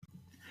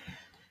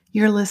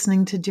You're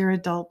listening to Dear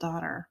Adult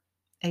Daughter,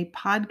 a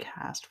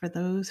podcast for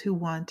those who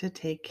want to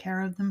take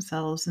care of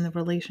themselves in the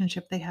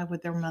relationship they have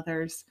with their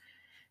mothers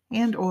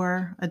and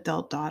or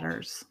adult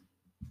daughters.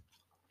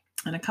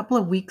 And a couple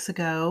of weeks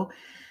ago,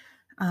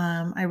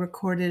 I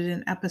recorded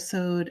an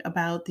episode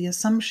about the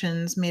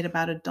assumptions made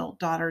about adult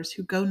daughters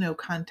who go no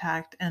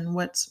contact and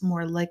what's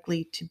more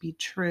likely to be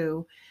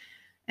true.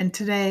 And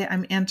today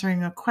I'm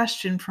answering a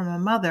question from a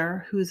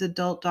mother whose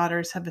adult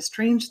daughters have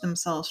estranged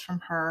themselves from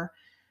her.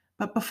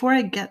 But before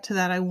I get to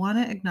that, I want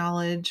to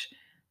acknowledge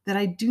that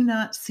I do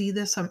not see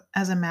this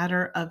as a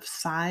matter of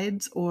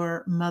sides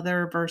or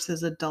mother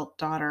versus adult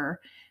daughter,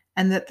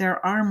 and that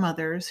there are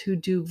mothers who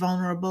do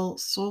vulnerable,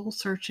 soul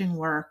searching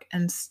work,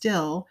 and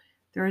still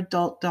their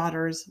adult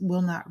daughters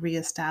will not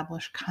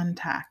reestablish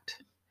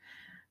contact.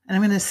 And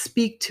I'm going to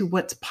speak to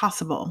what's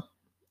possible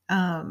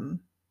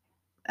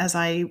as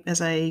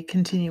I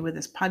continue with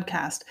this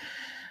podcast.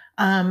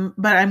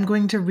 But I'm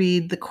going to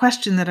read the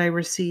question that I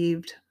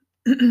received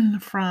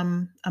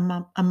from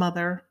a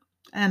mother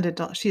and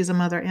adult. She's a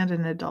mother and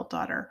an adult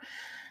daughter.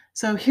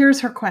 So here's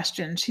her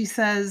question. She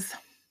says,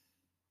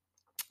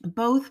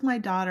 both of my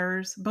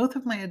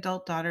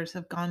adult daughters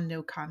have gone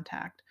no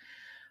contact.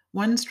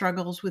 One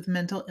struggles with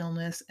mental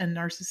illness and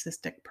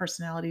narcissistic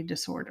personality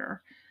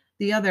disorder.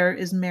 The other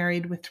is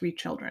married with 3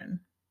 children.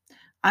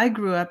 I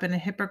grew up in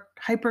a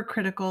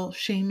hypercritical,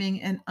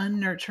 shaming, and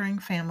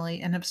unnurturing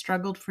family and have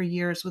struggled for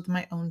years with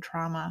my own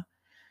trauma.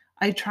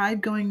 I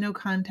tried going no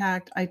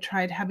contact. I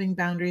tried having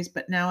boundaries,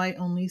 but now I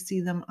only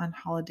see them on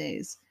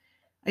holidays.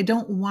 I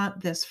don't want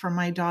this for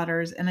my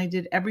daughters, and I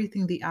did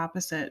everything the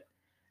opposite.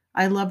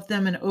 I loved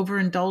them and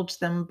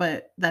overindulged them,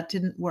 but that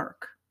didn't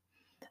work.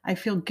 I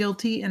feel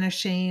guilty and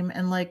ashamed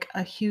and like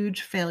a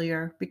huge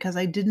failure because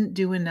I didn't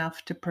do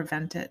enough to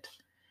prevent it.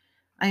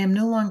 I am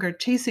no longer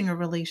chasing a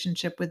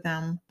relationship with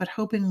them, but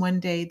hoping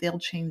one day they'll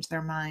change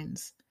their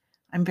minds.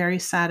 I'm very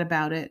sad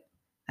about it.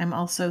 I'm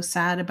also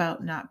sad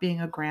about not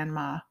being a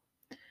grandma.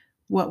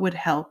 What would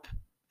help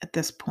at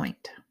this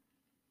point?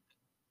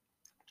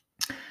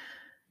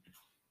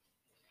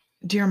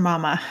 Dear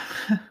Mama,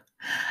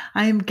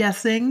 I am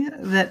guessing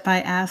that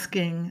by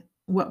asking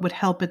what would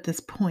help at this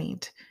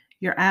point,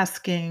 you're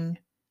asking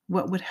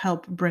what would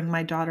help bring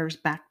my daughters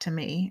back to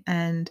me.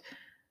 And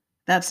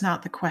that's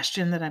not the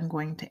question that I'm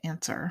going to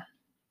answer.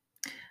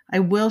 I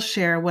will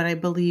share what I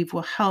believe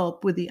will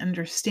help with the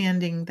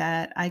understanding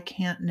that I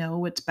can't know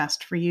what's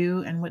best for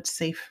you and what's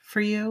safe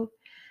for you.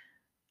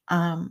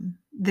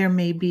 There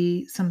may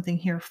be something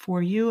here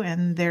for you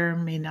and there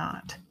may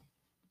not.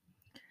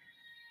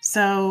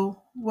 So,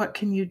 what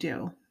can you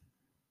do?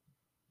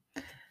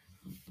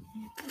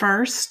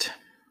 First,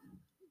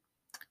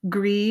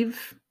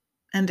 grieve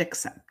and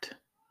accept.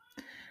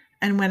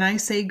 And when I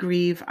say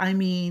grieve, I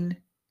mean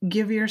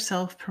give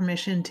yourself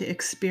permission to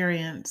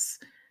experience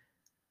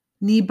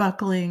knee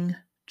buckling,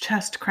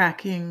 chest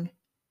cracking,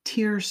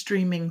 tear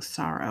streaming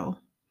sorrow.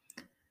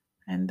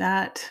 And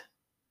that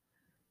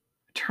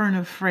turn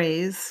of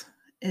phrase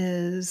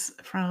is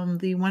from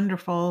the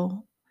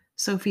wonderful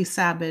Sophie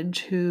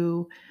Savage,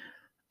 who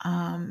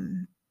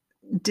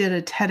did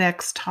a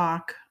TEDx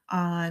talk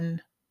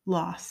on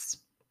loss.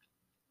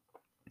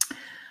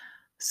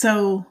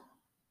 So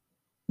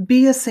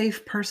be a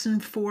safe person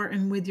for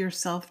and with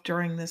yourself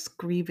during this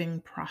grieving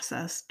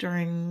process,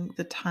 during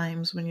the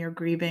times when you're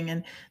grieving.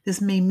 And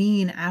this may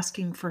mean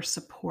asking for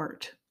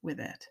support with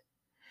it.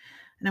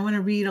 And I want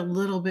to read a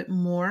little bit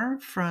more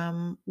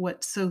from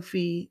what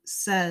Sophie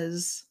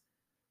says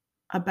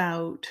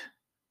about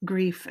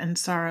grief and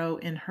sorrow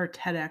in her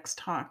TEDx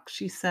talk.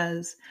 She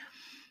says,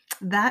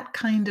 that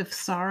kind of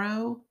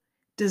sorrow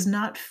does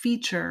not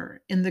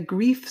feature in the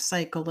grief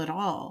cycle at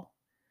all.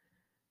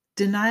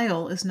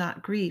 Denial is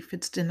not grief,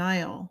 it's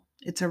denial.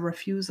 It's a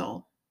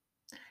refusal.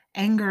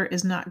 Anger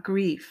is not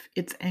grief,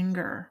 it's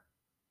anger.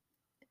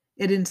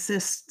 It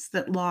insists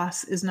that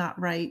loss is not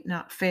right,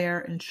 not fair,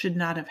 and should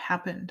not have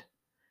happened.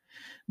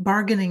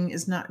 Bargaining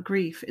is not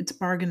grief, it's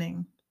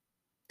bargaining.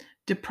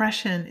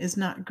 Depression is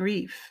not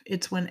grief,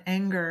 it's when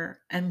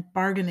anger and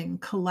bargaining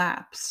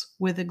collapse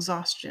with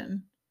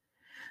exhaustion.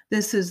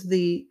 This is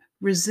the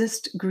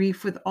resist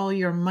grief with all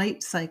your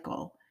might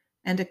cycle,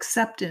 and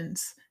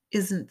acceptance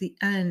isn't the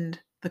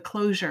end, the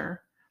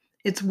closure.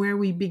 It's where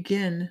we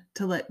begin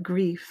to let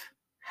grief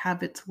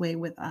have its way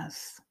with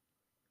us.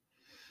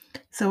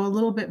 So, a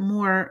little bit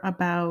more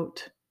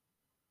about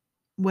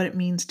what it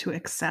means to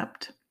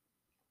accept.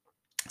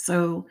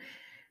 So,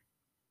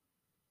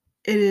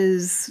 it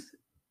is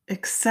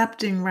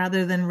accepting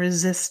rather than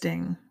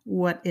resisting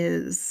what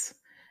is.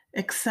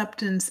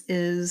 Acceptance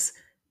is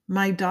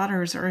my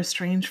daughters are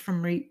estranged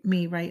from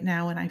me right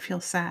now and I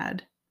feel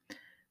sad.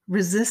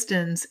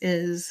 Resistance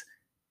is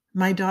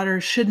my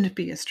daughters shouldn't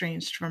be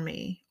estranged from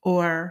me,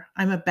 or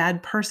I'm a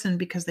bad person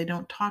because they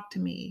don't talk to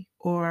me,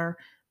 or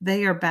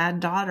they are bad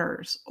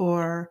daughters,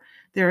 or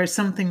there is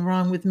something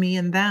wrong with me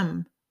and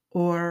them,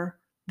 or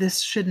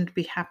this shouldn't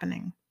be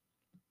happening.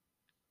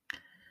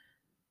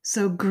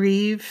 So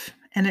grieve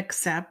and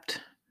accept,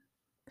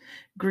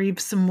 grieve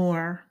some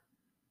more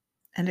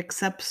and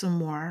accept some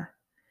more,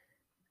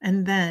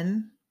 And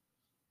then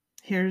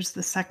here's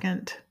the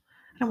second,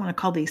 I don't want to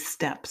call these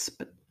steps,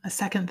 but a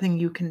second thing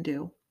you can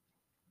do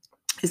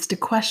is to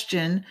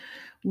question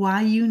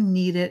why you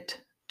need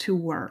it to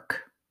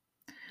work.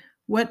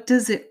 What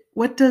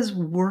does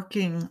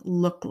working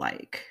look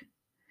like?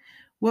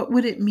 What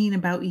would it mean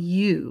about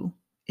you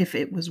if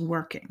it was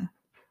working?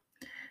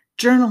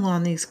 Journal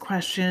on these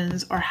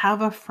questions or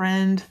have a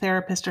friend,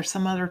 therapist, or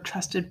some other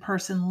trusted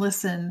person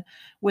listen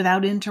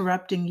without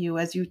interrupting you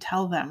as you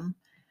tell them.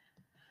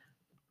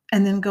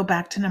 And then go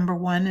back to number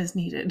one as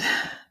needed.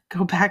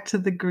 Go back to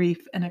the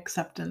grief and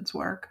acceptance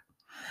work.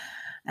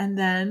 And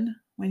then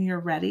when you're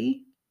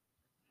ready,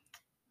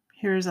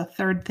 here's a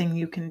third thing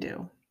you can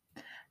do.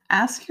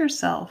 Ask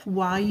yourself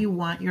why you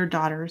want your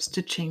daughters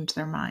to change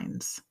their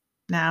minds.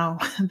 Now,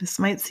 this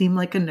might seem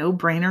like a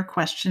no-brainer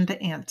question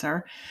to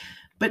answer,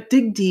 but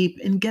dig deep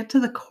and get to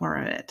the core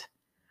of it.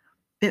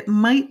 It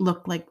might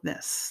look like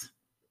this.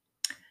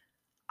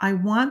 I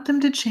want them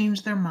to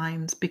change their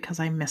minds because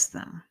I miss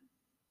them.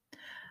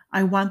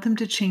 I want them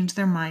to change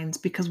their minds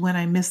because when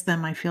I miss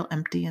them, I feel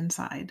empty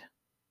inside.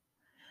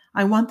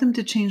 I want them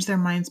to change their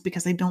minds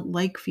because I don't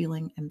like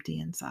feeling empty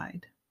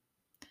inside.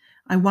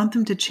 I want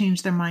them to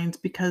change their minds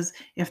because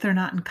if they're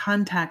not in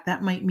contact,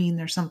 that might mean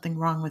there's something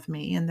wrong with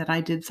me and that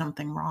I did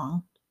something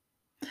wrong.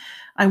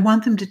 I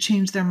want them to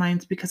change their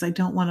minds because I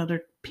don't want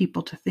other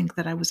people to think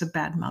that I was a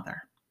bad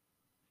mother.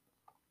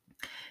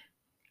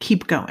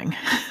 Keep going,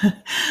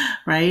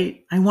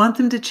 right? I want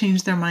them to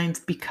change their minds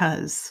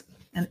because,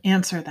 and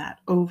answer that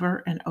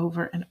over and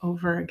over and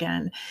over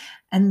again.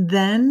 And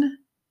then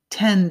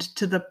tend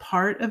to the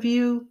part of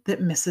you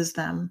that misses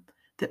them,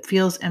 that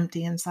feels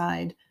empty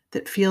inside,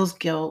 that feels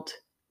guilt,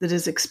 that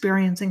is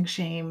experiencing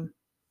shame,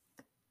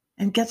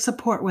 and get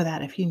support with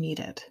that if you need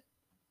it.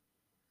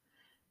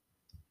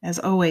 As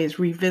always,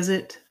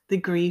 revisit the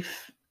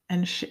grief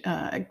and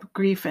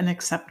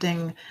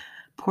accepting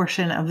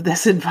portion of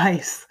this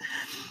advice.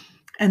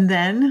 And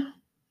then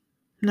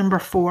number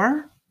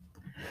 4,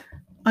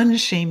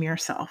 unshame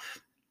yourself.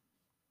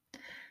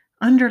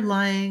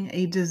 Underlying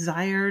a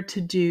desire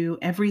to do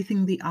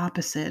everything the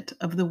opposite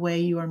of the way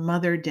your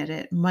mother did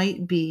it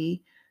might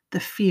be the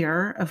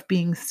fear of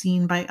being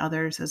seen by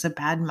others as a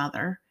bad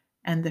mother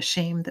and the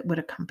shame that would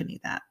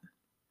accompany that.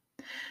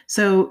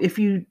 So if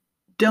you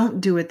don't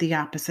do it the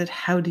opposite,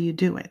 how do you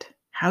do it?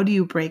 How do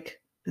you break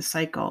the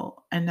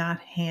cycle and not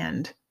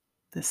hand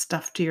this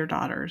stuff to your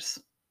daughters?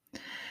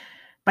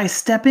 By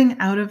stepping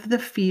out of the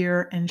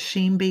fear and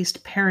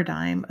shame-based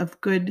paradigm of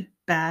good,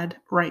 bad,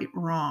 right,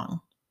 wrong.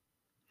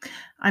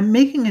 I'm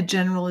making a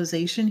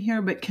generalization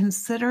here, but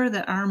consider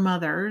that our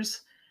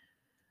mothers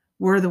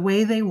were the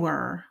way they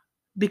were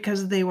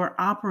because they were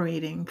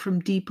operating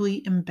from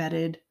deeply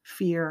embedded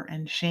fear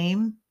and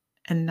shame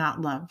and not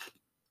love.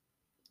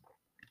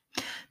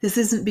 This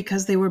isn't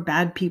because they were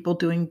bad people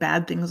doing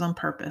bad things on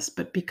purpose,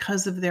 but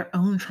because of their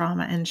own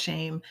trauma and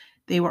shame,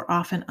 they were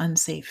often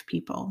unsafe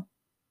people,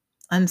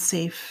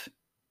 unsafe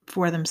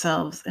for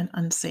themselves and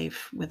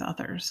unsafe with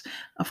others.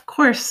 Of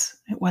course,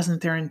 it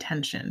wasn't their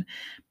intention,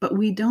 but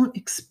we don't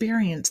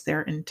experience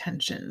their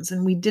intentions,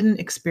 and we didn't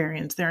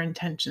experience their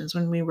intentions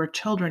when we were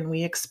children.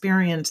 We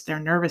experienced their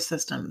nervous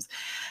systems.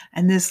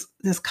 And this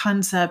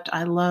concept,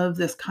 I love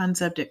this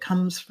concept. It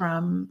comes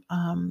from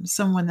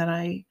someone that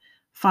I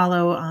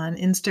follow on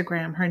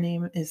Instagram. Her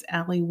name is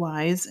Allie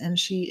Wise, and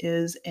she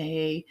is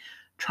a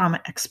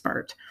trauma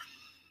expert.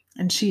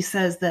 And she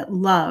says that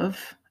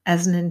love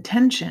as an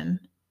intention,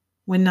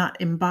 when not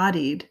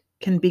embodied,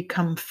 can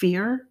become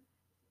fear.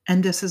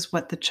 And this is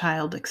what the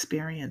child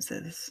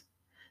experiences.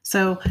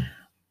 So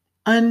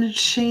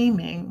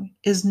unshaming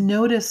is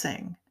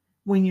noticing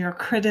when you're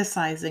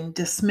criticizing,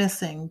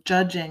 dismissing,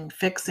 judging,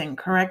 fixing,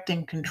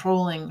 correcting,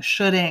 controlling,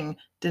 shoulding,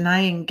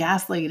 denying,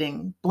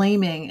 gaslighting,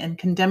 blaming, and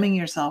condemning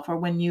yourself, or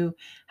when you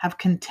have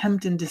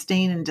contempt and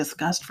disdain and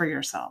disgust for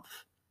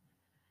yourself.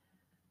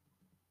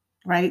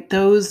 Right?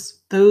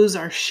 Those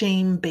are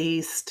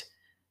shame-based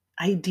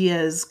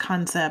ideas,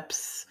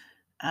 concepts,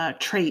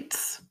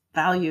 traits,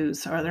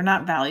 values, or they're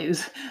not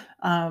values.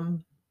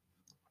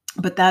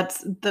 But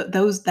that's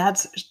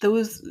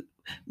those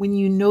when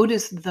you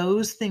notice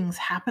those things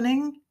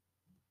happening,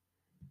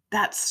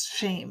 that's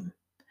shame.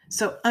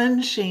 So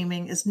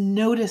unshaming is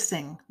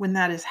noticing when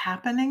that is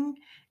happening,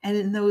 and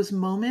in those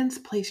moments,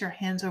 place your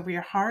hands over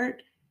your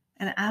heart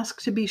and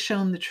ask to be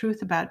shown the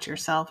truth about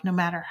yourself, no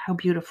matter how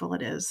beautiful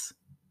it is.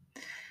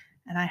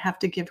 And I have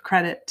to give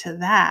credit to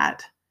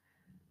that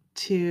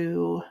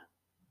to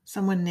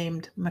someone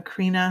named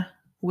Macrina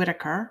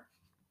Whitaker.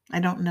 I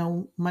don't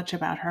know much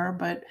about her,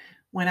 but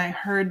when I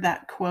heard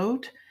that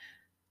quote,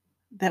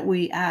 that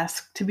we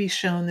ask to be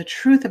shown the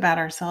truth about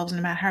ourselves,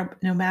 no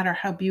matter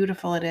how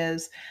beautiful it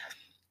is,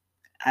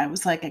 I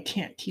was like, I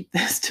can't keep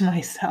this to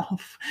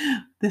myself.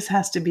 This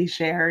has to be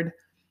shared.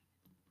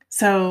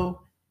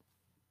 So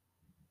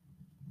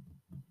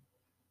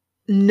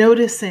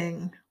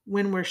noticing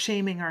when we're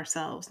shaming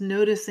ourselves,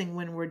 noticing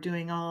when we're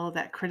doing all of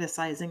that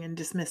criticizing and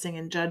dismissing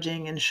and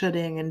judging and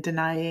shoulding and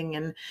denying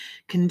and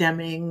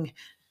condemning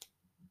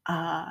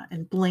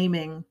and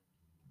blaming,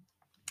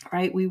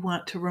 right? We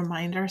want to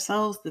remind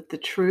ourselves that the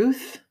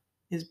truth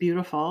is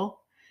beautiful,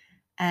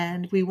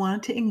 and we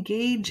want to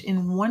engage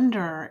in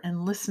wonder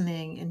and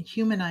listening and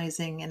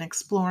humanizing and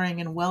exploring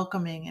and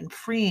welcoming and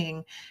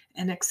freeing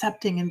and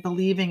accepting and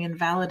believing and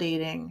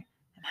validating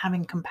and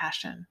having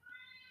compassion.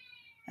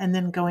 And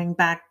then going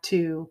back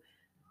to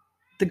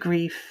the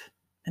grief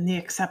and the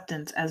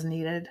acceptance as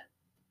needed.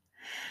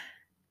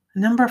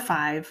 Number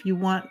 5, you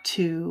want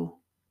to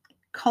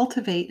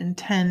cultivate and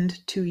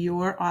tend to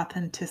your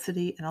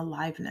authenticity and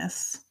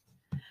aliveness.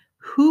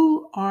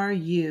 Who are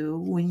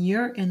you when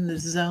you're in the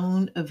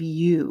zone of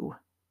you?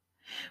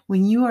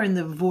 When you are in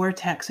the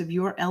vortex of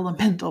your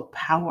elemental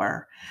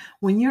power,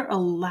 when you're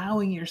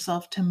allowing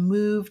yourself to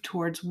move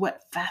towards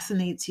what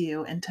fascinates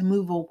you and to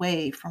move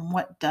away from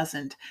what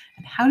doesn't?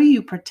 And how do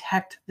you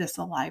protect this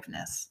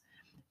aliveness?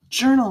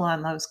 Journal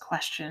on those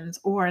questions,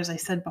 or as I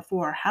said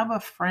before, have a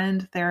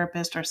friend,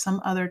 therapist, or some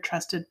other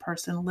trusted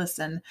person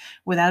listen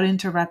without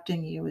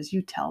interrupting you as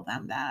you tell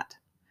them that,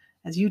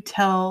 as you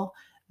tell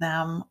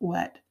them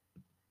what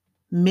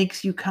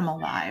makes you come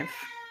alive.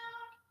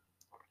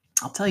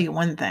 I'll tell you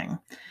one thing.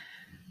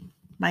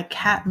 My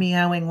cat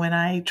meowing when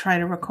I try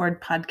to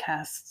record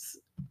podcasts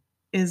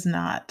is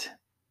not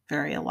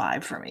very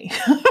alive for me.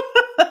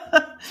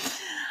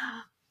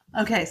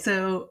 Okay,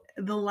 so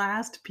the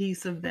last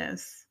piece of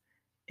this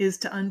is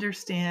to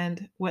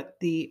understand what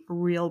the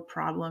real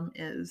problem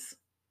is.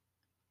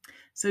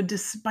 So,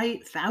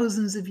 despite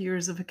thousands of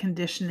years of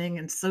conditioning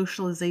and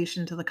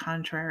socialization to the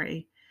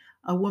contrary,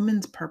 a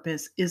woman's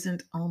purpose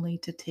isn't only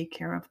to take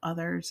care of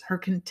others. Her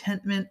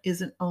contentment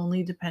isn't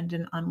only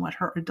dependent on what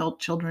her adult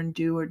children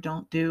do or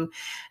don't do.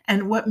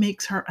 And what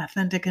makes her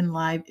authentic and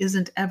live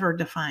isn't ever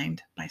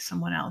defined by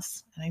someone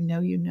else. And I know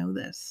you know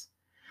this.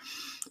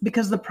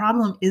 Because the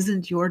problem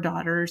isn't your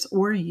daughters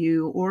or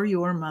you or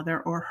your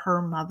mother or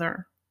her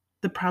mother.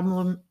 The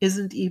problem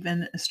isn't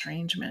even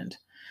estrangement.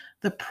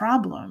 The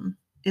problem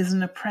is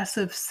an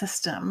oppressive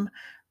system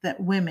that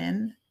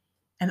women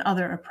and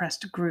other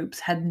oppressed groups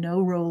had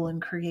no role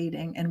in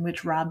creating and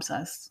which robs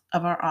us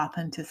of our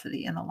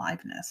authenticity and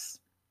aliveness.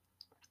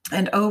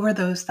 And over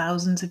those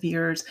thousands of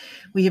years,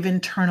 we have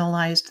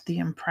internalized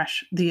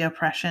the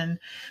oppression.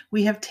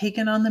 We have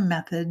taken on the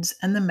methods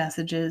and the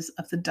messages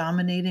of the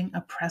dominating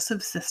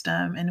oppressive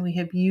system, and we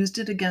have used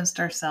it against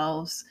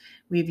ourselves.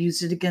 We have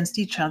used it against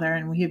each other,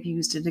 and we have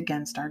used it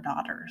against our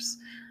daughters.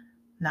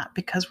 Not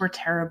because we're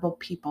terrible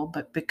people,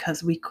 but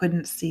because we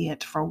couldn't see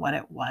it for what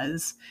it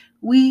was.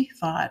 We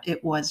thought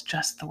it was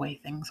just the way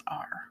things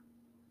are.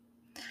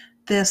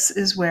 This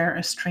is where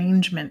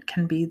estrangement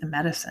can be the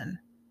medicine.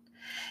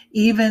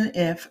 Even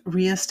if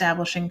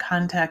reestablishing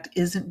contact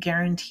isn't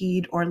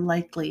guaranteed or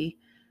likely,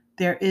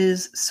 there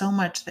is so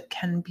much that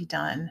can be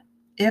done,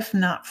 if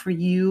not for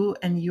you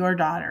and your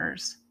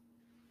daughters,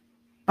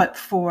 but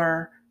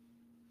for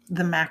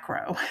the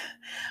macro,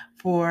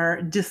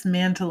 for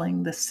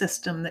dismantling the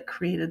system that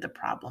created the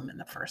problem in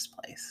the first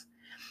place.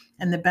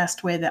 And the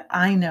best way that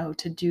I know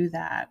to do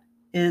that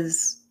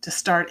is to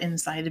start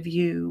inside of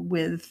you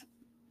with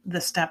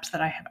the steps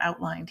that I have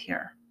outlined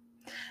here.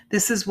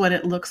 This is what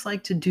it looks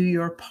like to do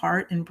your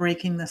part in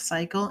breaking the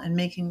cycle and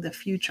making the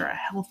future a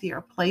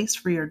healthier place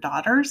for your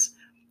daughters,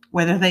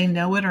 whether they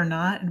know it or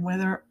not, and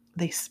whether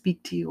they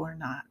speak to you or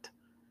not.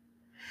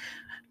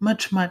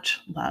 Much, much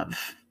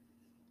love,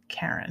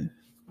 Karen.